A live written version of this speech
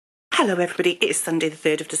Hello everybody, it's Sunday the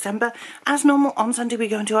 3rd of December. As normal, on Sunday we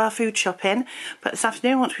go and do our food shopping, but this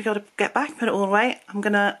afternoon, once we got to get back, put it all away, I'm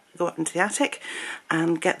going to go up into the attic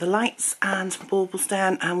and get the lights and some baubles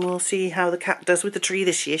down, and we'll see how the cat does with the tree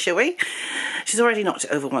this year, shall we? She's already knocked it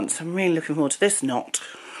over once. I'm really looking forward to this knot,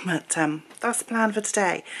 but that's the plan for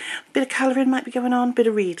today. A bit of colouring might be going on, a bit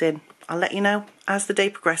of reading. I'll let you know as the day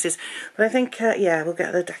progresses, but I think, yeah, we'll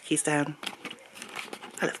get the deckies down.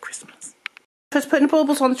 I love Christmas. First putting the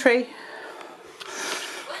baubles on the tree.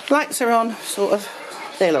 Lights are on, sort of.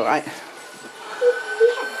 They look right.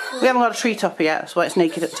 We haven't got a tree topper yet, that's why it's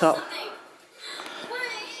naked at the top.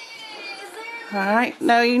 Alright,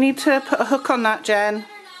 now you need to put a hook on that, Jen.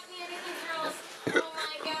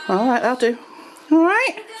 Alright, that'll do.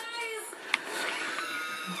 Alright.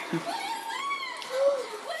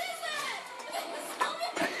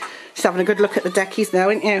 Just having a good look at the deckies now,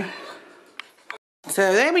 ain't you?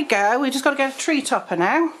 So there we go, we just got to get a tree topper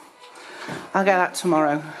now. I'll get that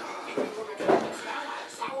tomorrow.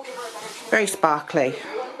 Very sparkly.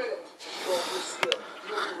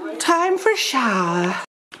 Time for a shower.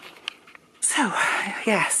 So,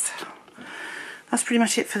 yes, that's pretty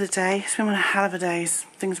much it for the day. It's been one hell of a day.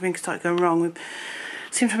 Things have been started going wrong. We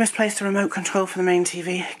seem to have misplaced the remote control for the main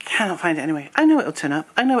TV. Cannot find it anyway. I know it'll turn up.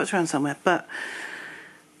 I know it's around somewhere, but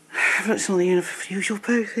I've looked at all the usual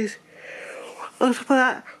places. On top of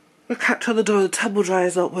that, we kept on the door, the tumble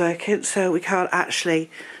dryer's not working, so we can't actually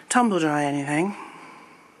tumble dry anything.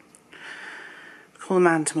 Call the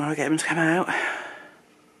man tomorrow, get him to come out.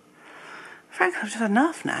 Frankly, I've just had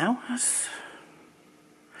enough now.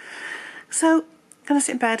 So, I'm gonna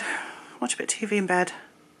sit in bed, watch a bit of TV in bed,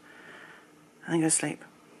 and then go to sleep.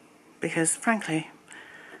 Because, frankly,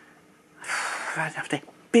 I've had enough day.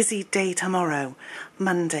 Busy day tomorrow,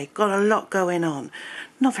 Monday, got a lot going on.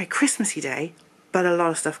 Not very Christmassy day, but a lot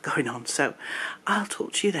of stuff going on, so I'll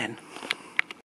talk to you then.